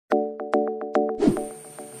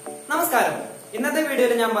നമസ്കാരം. ഇന്നത്തെ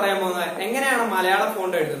വീഡിയോയിൽ ഞാൻ പറയാൻ പോകുന്നത് എങ്ങനെയാണ് മലയാള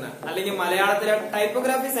ഫോണ്ട് എഴുതുന്നത് അല്ലെങ്കിൽ മലയാളത്തിലെ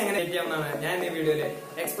ടൈപ്പോഗ്രാഫീസ് എങ്ങനെ ചെയ്യാമെന്നാണ് ഞാൻ ഈ വീഡിയോയിൽ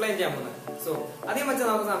എക്സ്പ്ലെയിൻ ചെയ്യാൻ പോകുന്നത്. സോ അധികം വെച്ച്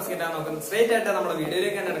നമുക്ക് സംസ്കരിക്കാൻ നോക്കുന്നത് സ്ട്രേറ്റ് ആയിട്ട് നമ്മുടെ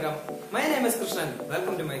വീഡിയോയിലേക്ക് തന്നെ എടുക്കാം. My name is Krishnan.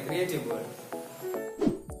 Welcome to my creative world.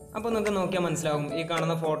 അപ്പോൾ നിങ്ങൾക്ക് നോക്കിയാൽ മനസ്സിലാവും, ഈ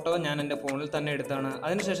കാണുന്ന ഫോട്ടോ ഞാൻ എൻ്റെ ഫോണിൽ തന്നെ എടുത്താണ്.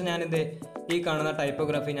 അതിനുശേഷം ഞാനിത് ഈ കാണുന്ന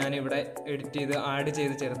ടൈപ്പോഗ്രാഫി ഞാനിവിടെ എഡിറ്റ് ചെയ്ത് ആഡ്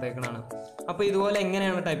ചെയ്ത് ചേർത്തേക്കണതാണ്. അപ്പോൾ ഇതുപോലെ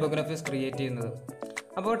എങ്ങനെയാണ് ടൈപ്പോഗ്രാഫീസ് ക്രിയേറ്റ് ചെയ്യുന്നത്?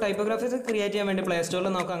 അപ്പോൾ ടൈപ്പോഗ്രാഫീസ് ക്രിയേറ്റ് ചെയ്യാൻ വേണ്ടി പ്ലേ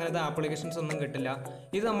സ്റ്റോറിൽ നോക്കാം, അങ്ങനത്തെ ആപ്ലിക്കേഷൻസ് ഒന്നും കിട്ടില്ല.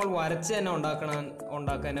 ഇത് നമ്മൾ വരച്ച് തന്നെ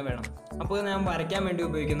ഉണ്ടാക്കാൻ തന്നെ വേണം. അപ്പോൾ ഞാൻ വരയ്ക്കാൻ വേണ്ടി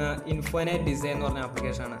ഉപയോഗിക്കുന്ന ഇൻഫൈനൈറ്റ് ഡിസൈൻ എന്ന് പറഞ്ഞ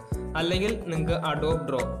ആപ്ലിക്കേഷനാണ്. അല്ലെങ്കിൽ നിങ്ങൾക്ക്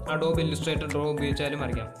അഡോബ് ഇല്ലുസ്ട്രേറ്റർ ഡ്രോ ഉപയോഗിച്ചാലും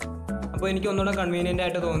വരയ്ക്കാം. അപ്പോൾ എനിക്ക് ഒന്നുകൂടെ കൺവീനിയൻ്റ്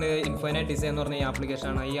ആയിട്ട് തോന്നിയത് ഇൻഫൈനൈറ്റ് ഡിസൈൻ എന്ന് പറഞ്ഞ ഈ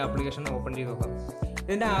ആപ്ലിക്കേഷനാണ്. ഈ ആപ്ലിക്കേഷൻ ഓപ്പൺ ചെയ്ത് നോക്കാം.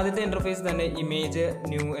 ഇതിൻ്റെ ആദ്യത്തെ ഇൻ്റർഫേസ് തന്നെ ഇമേജ്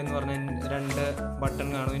ന്യൂ എന്ന് പറഞ്ഞ 2 ബട്ടൺ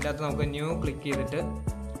കാണും. ഇതിൻ്റെ അകത്ത് നമുക്ക് ന്യൂ ക്ലിക്ക് ചെയ്തിട്ട്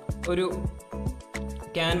ഒരു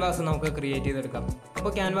ക്യാൻവാസ് നമുക്ക് ക്രിയേറ്റ് ചെയ്തെടുക്കാം.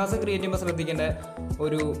 അപ്പോൾ ക്യാൻവാസ് ക്രിയേറ്റ് ചെയ്യുമ്പോൾ ശ്രദ്ധിക്കേണ്ട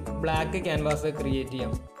ഒരു ബ്ലാക്ക് ക്യാൻവാസ് ക്രിയേറ്റ്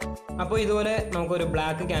ചെയ്യാം. അപ്പോൾ ഇതുപോലെ നമുക്കൊരു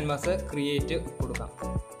ബ്ലാക്ക് ക്യാൻവാസ് ക്രിയേറ്റ് കൊടുക്കാം.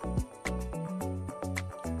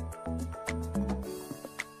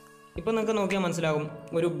 ഇപ്പോൾ നിങ്ങൾക്ക് നോക്കിയാൽ മനസ്സിലാകും,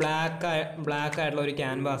 ഒരു ബ്ലാക്ക് ആയിട്ടുള്ള ഒരു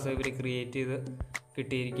ക്യാൻവാസ് ഇവർ ക്രിയേറ്റ് ചെയ്ത്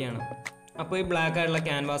കിട്ടിയിരിക്കുകയാണ്. അപ്പോൾ ഈ ബ്ലാക്ക് ആയിട്ടുള്ള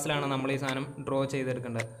ക്യാൻവാസിലാണ് നമ്മൾ ഈ സാധനം ഡ്രോ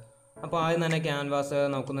ചെയ്തെടുക്കേണ്ടത്. അപ്പോൾ ആദ്യം തന്നെ ക്യാൻവാസ്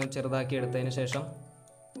നമുക്കൊന്ന് ചെറുതാക്കി എടുത്തതിന് ശേഷം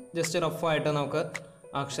ജസ്റ്റ് റഫായിട്ട് നമുക്ക്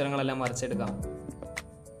അക്ഷരങ്ങളെല്ലാം വരച്ചെടുക്കാം.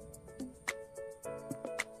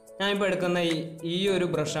 ഞാനിപ്പോൾ എടുക്കുന്ന ഈ ഒരു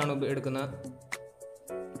ബ്രഷാണ് എടുക്കുന്നത്.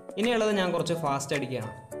 ഇനിയുള്ളത് ഞാൻ കുറച്ച് ഫാസ്റ്റ്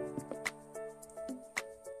അടിക്കുകയാണ്.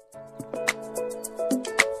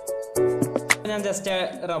 ഞാൻ ജസ്റ്റ്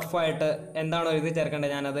റഫായിട്ട് എന്താണോ എഴുതി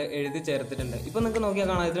ചേർക്കേണ്ടത് ഞാനത് എഴുതി ചേർത്തിട്ടുണ്ട്. ഇപ്പോൾ നിങ്ങൾക്ക് നോക്കിയാൽ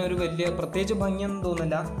കാണാം, ഇതിനൊരു വലിയ പ്രത്യേകിച്ച് ഭംഗിയൊന്നും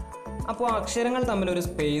തോന്നില്ല. അപ്പോൾ അക്ഷരങ്ങൾ തമ്മിലൊരു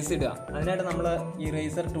സ്പേസ് ഇടുക. അതിനായിട്ട് നമ്മൾ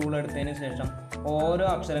ഇറേസർ ടൂൾ എടുത്തതിന് ശേഷം ഓരോ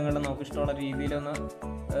അക്ഷരങ്ങളിലും നമുക്ക് ഇഷ്ടമുള്ള രീതിയിലൊന്ന്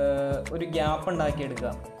ഒരു ഗ്യാപ്പ്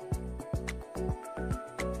ഉണ്ടാക്കിയെടുക്കുക.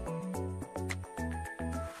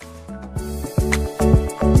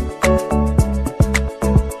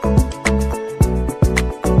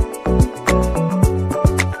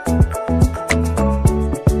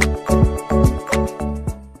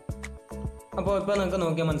 അപ്പോൾ ഇപ്പോൾ നിങ്ങൾക്ക്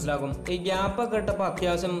നോക്കിയാൽ മനസ്സിലാകും, ഈ ഗ്യാപ്പൊക്കെ ഇട്ടപ്പോൾ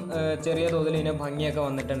അത്യാവശ്യം ചെറിയ തോതിൽ ഇതിന് ഭംഗിയൊക്കെ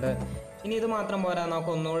വന്നിട്ടുണ്ട്. ഇനി ഇത് മാത്രം പോരാ,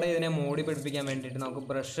 നമുക്ക് ഒന്നുകൂടെ ഇതിനെ മോടി പിടിപ്പിക്കാൻ വേണ്ടിയിട്ട് നമുക്ക്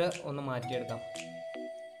ബ്രഷ് ഒന്ന് മാറ്റിയെടുക്കാം.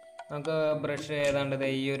 നമുക്ക് ബ്രഷ് ഏതാണ്ട്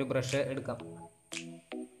ഈ ഒരു ബ്രഷ് എടുക്കാം.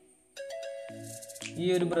 ഈ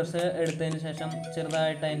ഒരു ബ്രഷ് എടുത്തതിന് ശേഷം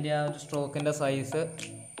ചെറുതായിട്ട് അതിൻ്റെ ആ ഒരു സ്ട്രോക്കിൻ്റെ സൈസ്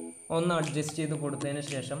ഒന്ന് അഡ്ജസ്റ്റ് ചെയ്ത് കൊടുത്തതിന്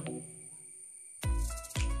ശേഷം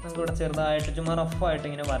നമുക്കിവിടെ ചെറുതായിട്ട് ചുമ്മാ റഫായിട്ട്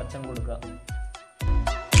ഇങ്ങനെ വരച്ചും കൊടുക്കുക.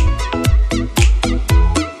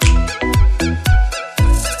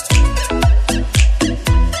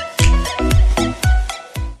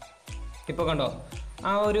 ഇപ്പോൾ കണ്ടോ,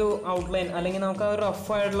 ആ ഒരു ഔട്ട്ലൈൻ അല്ലെങ്കിൽ നമുക്ക് ആ ഒരു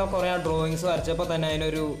റഫായിട്ടുള്ള കുറേ ഡ്രോയിങ്സ് വരച്ചപ്പോൾ തന്നെ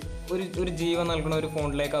അതിനൊരു ജീവൻ നൽകുന്ന ഒരു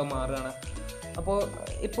ഫോണ്ടിലേക്ക് അത് മാറുകയാണ്. അപ്പോൾ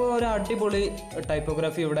ഇപ്പോൾ ഒരു അടിപൊളി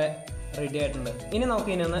ടൈപ്പോഗ്രാഫി ഇവിടെ റെഡി ആയിട്ടുണ്ട്. ഇനി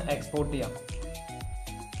നമുക്ക് ഇനി ഒന്ന് എക്സ്പോർട്ട് ചെയ്യാം.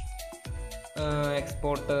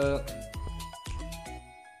 എക്സ്പോർട്ട്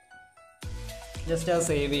ജസ്റ്റ് അത്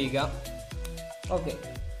സേവ് ചെയ്യുക. ഓക്കെ,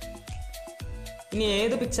 ഇനി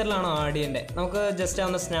ഏത് പിക്ചറിലാണോ ആഡ് ചെയ്യേണ്ടത് നമുക്ക് ജസ്റ്റ്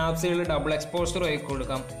ഒന്ന് സ്നാപ്സീഡിൽ ഡബിൾ എക്സ്പോഷർ ആയി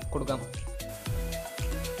കൊടുക്കാം.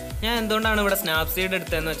 ഞാൻ എന്തുകൊണ്ടാണ് ഇവിടെ സ്നാപ്സീഡ്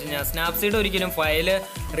എടുത്തതെന്ന് വെച്ച് കഴിഞ്ഞാൽ, സ്നാപ്സീഡ് ഒരിക്കലും ഫയൽ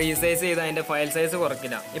റീസൈസ് ചെയ്ത് അതിൻ്റെ ഫയൽ സൈസ്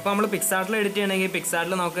കുറയ്ക്കില്ല. ഇപ്പോൾ നമ്മൾ പിക്സാർട്ടിൽ എഡിറ്റ് ചെയ്യണമെങ്കിൽ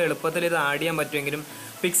പിക്സാർട്ടിൽ നമുക്ക് എളുപ്പത്തിൽ ഇത് ആഡ് ചെയ്യാൻ പറ്റുമെങ്കിലും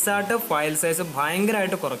പിക്സാർട്ട് ഫയൽ സൈസ്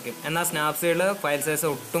ഭയങ്കരമായിട്ട് കുറയ്ക്കും. എന്നാൽ സ്നാപ്സീഡിൽ ഫയൽ സൈസ്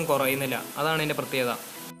ഒട്ടും കുറയുന്നില്ല. അതാണ് ഇതിൻ്റെ പ്രത്യേകത.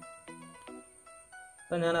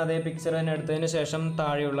 അപ്പോൾ ഞാൻ അതേ പിക്ചർ തന്നെ എടുത്തതിന് ശേഷം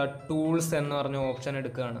താഴെയുള്ള ടൂൾസ് എന്ന് പറഞ്ഞ ഓപ്ഷൻ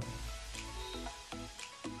എടുക്കുകയാണ്.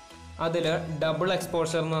 അതിൽ ഡബിൾ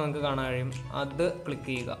എക്സ്പോഷർ എന്ന് നമുക്ക് കാണാൻ കഴിയും. അത് ക്ലിക്ക്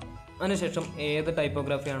ചെയ്യുക. അതിനുശേഷം ഏത്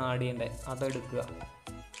ടൈപ്പോഗ്രാഫിയാണ് ആഡ് ചെയ്യേണ്ടത് അതെടുക്കുക.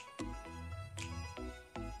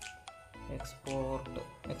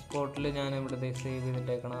 എക്സ്പോർട്ടിൽ ഞാൻ ഇവിടെ സേവ്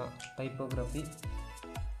ചെയ്തിട്ടേക്കണ ടൈപ്പോഗ്രാഫി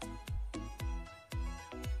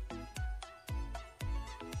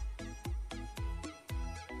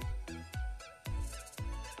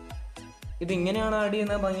ഇതിങ്ങനെയാണ് ആഡ്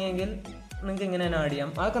ചെയ്യുന്നത് ഭംഗിയെങ്കിൽ നിങ്ങൾക്ക് ഇങ്ങനെ തന്നെ ആഡ്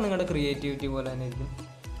ചെയ്യാം. അതൊക്കെ നിങ്ങളുടെ ക്രിയേറ്റിവിറ്റി പോലെ തന്നെ ഇരിക്കും.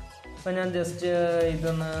 അപ്പം ഞാൻ ജസ്റ്റ്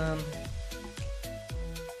ഇതൊന്ന്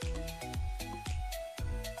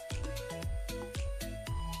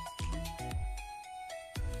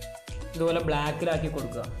ഇതുപോലെ ബ്ലാക്കിലാക്കി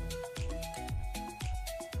കൊടുക്കുക.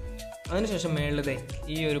 അതിനുശേഷം മേളിലതേ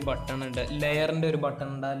ഈ ഒരു ബട്ടൺ ഉണ്ട്, ലെയറിൻ്റെ ഒരു ബട്ടൺ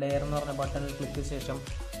ഉണ്ട്. ആ ലെയർ എന്ന് പറഞ്ഞ ബട്ടണിൽ ക്ലിക്ക് ചെയ്ത ശേഷം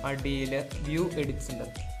അടിയിൽ വ്യൂ എഡിറ്റ്സ് ഉണ്ട്,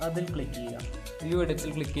 അതിൽ ക്ലിക്ക് ചെയ്യുക. വ്യൂ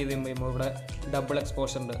എഡിറ്റ്സിൽ ക്ലിക്ക് ചെയ്ത് കഴിയുമ്പോൾ ഇവിടെ ഡബിൾ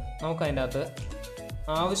എക്സ്പോഷർ ഉണ്ട്. നമുക്ക് അതിൻ്റെ അകത്ത്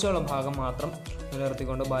ആവശ്യമുള്ള ഭാഗം മാത്രം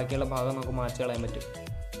നിലനിർത്തിക്കൊണ്ട് ബാക്കിയുള്ള ഭാഗം നമുക്ക് മാറ്റി കളയാൻ പറ്റും.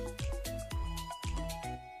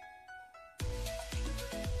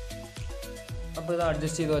 അപ്പോൾ ഇത്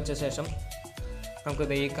അഡ്ജസ്റ്റ് ചെയ്ത് വെച്ച ശേഷം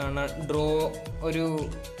നമുക്കിത് ഈ കാണുന്ന ഡ്രോ ഒരു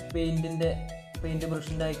പെയിൻറ്റ്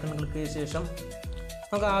ബ്രഷിൻ്റെ ഐക്കൺ ക്ലിക്ക് ചെയ്ത ശേഷം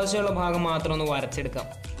നമുക്ക് ആവശ്യമുള്ള ഭാഗം മാത്രം ഒന്ന് വരച്ചെടുക്കാം.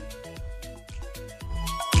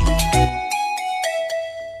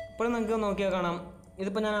 ഇപ്പോൾ നിങ്ങൾക്ക് നോക്കിയാൽ കാണാം,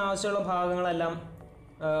 ഇതിപ്പോൾ ഞാൻ ആവശ്യമുള്ള ഭാഗങ്ങളെല്ലാം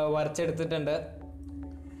വരച്ചെടുത്തിട്ടുണ്ട്.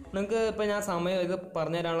 നിങ്ങൾക്ക് ഇപ്പോൾ ഞാൻ ഇത്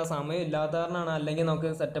പറഞ്ഞു തരാനുള്ള സമയം ഇല്ലാത്ത കാരണമാണ്, അല്ലെങ്കിൽ നമുക്ക്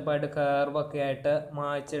സെറ്റപ്പായിട്ട് കർവൊക്കെ ആയിട്ട്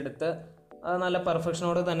മായ്ച്ചെടുത്ത് അത് നല്ല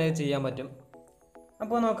പെർഫെക്ഷനോട് തന്നെ ചെയ്യാൻ പറ്റും.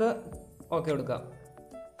 അപ്പോൾ നമുക്ക് ഓക്കെ കൊടുക്കാം.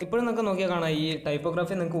 ഇപ്പോഴും നിങ്ങൾക്ക് നോക്കിയാൽ കാണാം, ഈ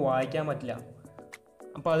ടൈപ്പോഗ്രാഫി നിങ്ങൾക്ക് വായിക്കാൻ പറ്റില്ല.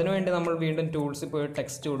 അപ്പോൾ അതിനുവേണ്ടി നമ്മൾ വീണ്ടും ടൂൾസിൽ പോയി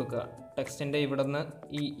ടെക്സ്റ്റ് കൊടുക്കുക. ടെക്സ്റ്റിൻ്റെ ഇവിടെ നിന്ന്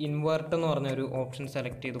ഈ ഇൻവേർട്ട് എന്ന് പറഞ്ഞൊരു ഓപ്ഷൻ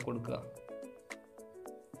സെലക്ട് ചെയ്ത് കൊടുക്കുക.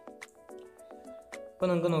 ഇപ്പോൾ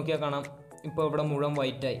നിങ്ങൾക്ക് നോക്കിയാൽ കാണാം, ഇപ്പോൾ ഇവിടെ മുഴുവൻ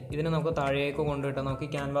വൈറ്റായി. ഇതിനെ നമുക്ക് താഴേക്ക് കൊണ്ടുപോയിട്ട് നമുക്ക്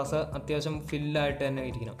ക്യാൻവാസ് അത്യാവശ്യം ഫില്ലായിട്ട് തന്നെ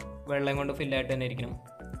ഇരിക്കണം, വെള്ളം കൊണ്ട് ഫില്ലായിട്ട് തന്നെ ഇരിക്കണം.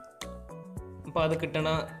 അപ്പോൾ അത് കിട്ടണ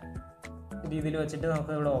രീതിയിൽ വെച്ചിട്ട്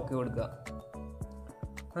നമുക്ക് ഇവിടെ ഓക്കെ കൊടുക്കുക.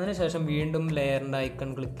 അതിനുശേഷം വീണ്ടും ലെയറിൻ്റെ ഐക്കൺ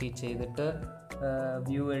ക്ലിക്ക് ചെയ്തിട്ട്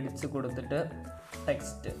വ്യൂ എഡിറ്റ്സ് കൊടുത്തിട്ട്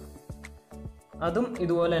ടെക്സ്റ്റ് അതും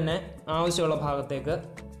ഇതുപോലെ തന്നെ ആവശ്യമുള്ള ഭാഗത്തേക്ക്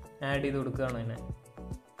ആഡ് ചെയ്ത് കൊടുക്കുകയാണ്. തന്നെ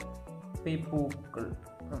ഇപ്പോൾ ഈ പൂക്കൾ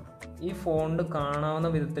ഈ ഫോണ്ട് കാണാവുന്ന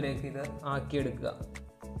വിധത്തിലേക്ക് ഇത് ആക്കിയെടുക്കുക.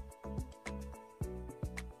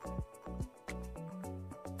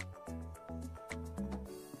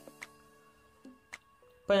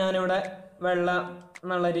 ഇപ്പം ഞാനിവിടെ വെള്ള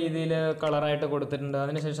എന്നുള്ള രീതിയിൽ കളറായിട്ട് കൊടുത്തിട്ടുണ്ട്.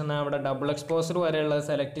 അതിനുശേഷം ഞാൻ ഇവിടെ ഡബിൾ എക്സ്പോസർ വരെയുള്ളത്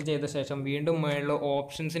സെലക്ട് ചെയ്ത ശേഷം വീണ്ടും മുകളിൽ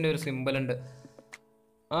ഓപ്ഷൻസിൻ്റെ ഒരു സിമ്പിൾ ഉണ്ട്,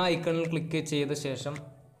 ആ ഐക്കണിൽ ക്ലിക്ക് ചെയ്ത ശേഷം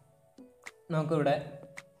നമുക്കിവിടെ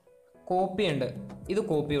കോപ്പി ഉണ്ട്, ഇത്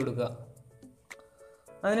കോപ്പി കൊടുക്കുക.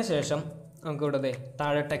 അതിനുശേഷം നമുക്കിവിടെ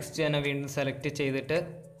താഴെ ടെക്സ്റ്റ് തന്നെ വീണ്ടും സെലക്ട് ചെയ്തിട്ട്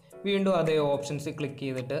വീണ്ടും അതേ ഓപ്ഷൻസ് ക്ലിക്ക്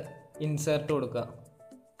ചെയ്തിട്ട് ഇൻസേർട്ട് കൊടുക്കുക.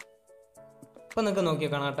 അപ്പോൾ നിങ്ങൾക്ക്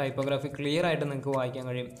നോക്കിയാൽ കാണാം, ടൈപ്പോഗ്രാഫി ക്ലിയർ ആയിട്ട് നിങ്ങൾക്ക് വായിക്കാൻ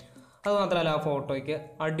കഴിയും. അതുമാത്രമല്ല ആ ഫോട്ടോയ്ക്ക്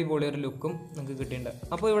അടിപൊളി ഒരു ലുക്കും നിങ്ങൾക്ക് കിട്ടിയിട്ടുണ്ട്.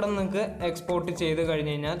 അപ്പോൾ ഇവിടെ നിങ്ങൾക്ക് എക്സ്പോർട്ട് ചെയ്ത്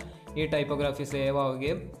കഴിഞ്ഞ് കഴിഞ്ഞാൽ ഈ ടൈപ്പോഗ്രാഫി സേവ്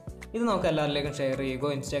ആവുകയും ഇത് നമുക്ക് എല്ലാവരിലേക്കും ഷെയർ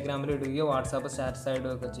ചെയ്യുകയോ ഇൻസ്റ്റാഗ്രാമിൽ ഇടുകയോ വാട്സാപ്പ് സ്റ്റാറ്റസ്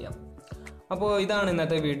ആയിടുകയോ ഒക്കെ ചെയ്യാം. അപ്പോൾ ഇതാണ്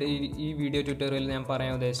ഇന്നത്തെ ഈ വീഡിയോ ട്യൂട്ടോറിയൽ ഞാൻ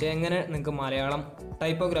പറയാൻ ഉദ്ദേശിച്ചത്, എങ്ങനെ നിങ്ങൾക്ക് മലയാളം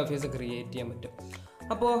ടൈപ്പോഗ്രാഫീസ് ക്രിയേറ്റ് ചെയ്യാൻ പറ്റും.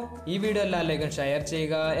 അപ്പോൾ ഈ വീഡിയോ എല്ലാവരിലേക്കും ഷെയർ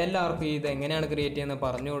ചെയ്യുക, എല്ലാവർക്കും ഇത് എങ്ങനെയാണ് ക്രിയേറ്റ് ചെയ്യുന്നത്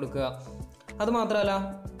പറഞ്ഞു കൊടുക്കുക. അതുമാത്രമല്ല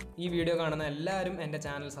ഈ വീഡിയോ കാണുന്ന എല്ലാവരും എൻ്റെ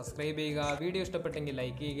ചാനൽ സബ്സ്ക്രൈബ് ചെയ്യുക. വീഡിയോ ഇഷ്ടപ്പെട്ടെങ്കിൽ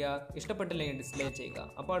ലൈക്ക് ചെയ്യുക, ഇഷ്ടപ്പെട്ടില്ലെങ്കിൽ ഡിസ്ലൈക്ക് ചെയ്യുക.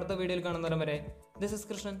 അപ്പോൾ അടുത്ത വീഡിയോയിൽ കാണുന്നവരെ this is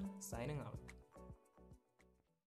Krishnan signing out.